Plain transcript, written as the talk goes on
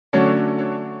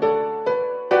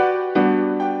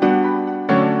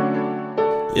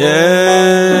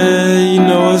Yeah, you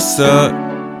know what's up.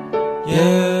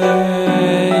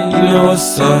 Yeah, you know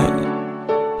what's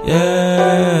up. Yeah.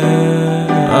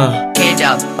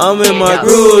 I'm in my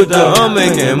groove though, I'm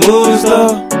making moves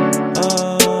though.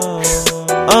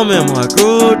 I'm in my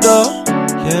groove though.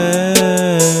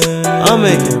 Yeah. I'm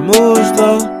making moves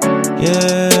though.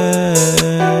 Yeah.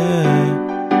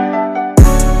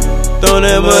 Throw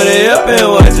that money up and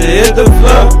watch it hit the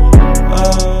floor.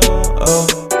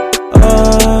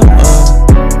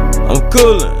 I'm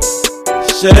coolin',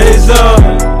 shades on.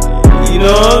 You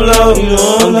know I'm low,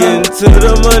 I'm getting to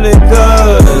the money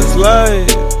cause life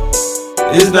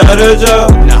is not a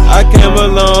joke. I came a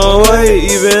long way,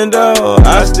 even though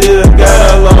I still got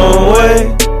a long way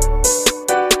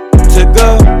to go.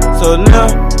 So now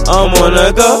I'm on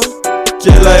a go,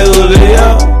 just like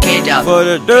Julio. For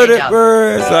the dirty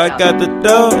birds, I got the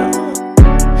dough.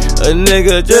 A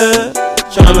nigga just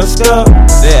tryna score.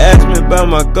 They asked me about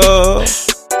my goal,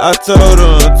 I told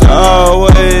them to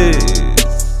always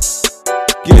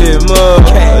get more.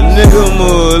 A nigga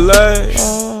move like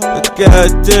a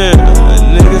goddamn, a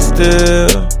nigga still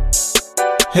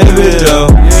heavy though.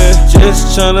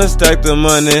 Just tryna stack the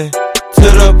money to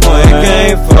the point it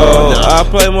can't fall. I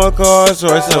play more cards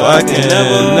right so I can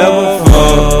never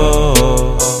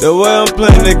fall. The way I'm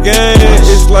playing the game,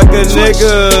 it's like a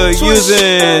nigga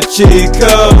using cheat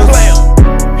codes.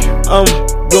 I'm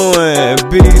going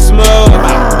beast mode,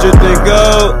 drifting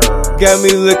gold, got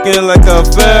me looking like a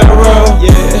pharaoh.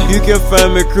 Yeah, you can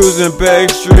find me cruising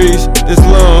back streets this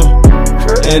long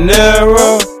and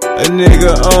narrow. A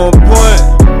nigga on point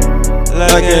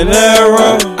like an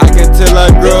arrow. I can tell I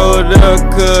growed up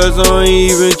cause I don't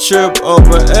even trip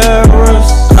over errors.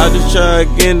 I just try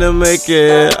again to make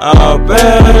it all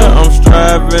better. I'm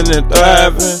striving and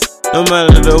thriving no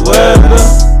matter the weather.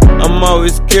 I'm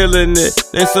always killing it,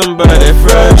 ain't somebody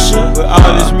fresher. With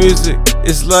all this music,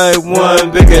 it's like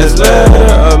one big ass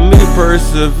letter of me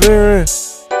persevering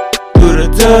through the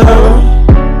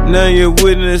terror. Now you're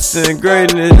witnessing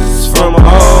greatness from a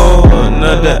whole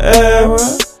another era.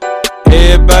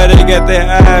 Everybody got their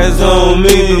eyes on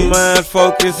me, but mind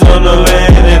focus on the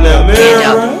man in the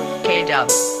mirror.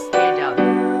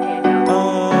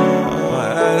 My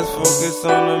eyes focus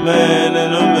on the man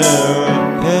in the mirror.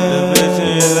 The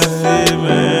vision I see,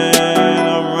 man.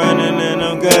 I'm running and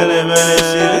I'm gunning, man. That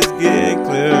shit is getting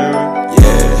clearer.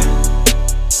 Yeah.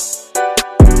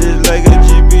 Just like a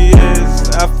GPS,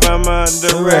 I find my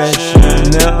direction.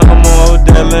 Now I'm all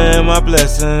dialing my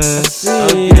blessings.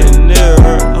 I'm getting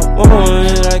nearer. I'm on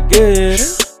it, I get it.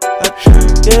 I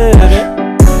get it.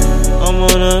 I'm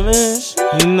on a mission.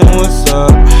 You know what's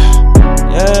up.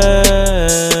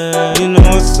 Yeah. You know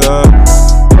what's up.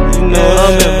 You know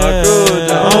I'm in my groove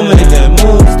though. I'm making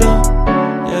moves though.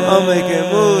 Yeah. I'm making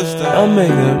moves though. I'm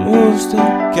making moves though.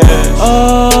 Cash.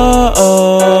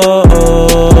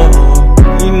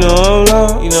 You know I'm low.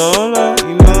 You know I'm low.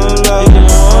 You know I'm low. You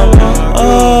know I'm low.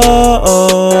 I'm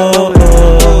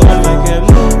making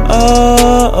moves.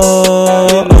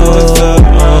 You know what's up,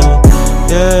 man.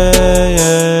 Yeah,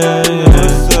 yeah, yeah.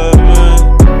 What's up, man?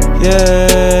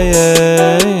 Yeah,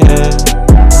 yeah, yeah.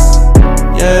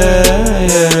 Yeah,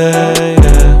 yeah,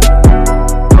 yeah.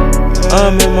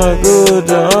 I'm in my groove,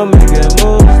 I'm making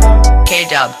moves.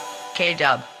 K-Dub,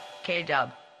 K-Dub, K-Dub,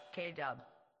 K-Dub.